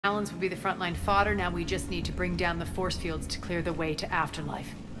Talons will be the frontline fodder. Now we just need to bring down the force fields to clear the way to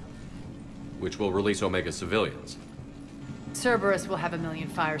Afterlife. Which will release Omega civilians. Cerberus will have a million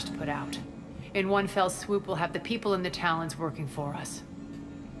fires to put out. In one fell swoop, we'll have the people in the Talons working for us.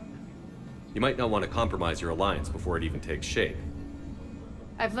 You might not want to compromise your alliance before it even takes shape.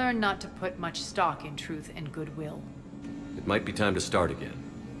 I've learned not to put much stock in truth and goodwill. It might be time to start again.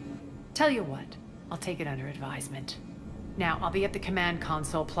 Tell you what, I'll take it under advisement. Now, I'll be at the command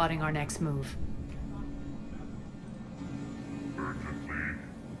console plotting our next move. Urgently,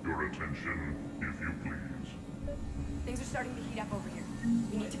 your attention, if you please. Things are starting to heat up over here.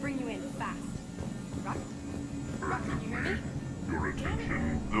 We need to bring you in fast. Rock? Rock, can you hear me? Your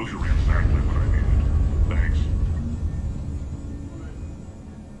attention, those are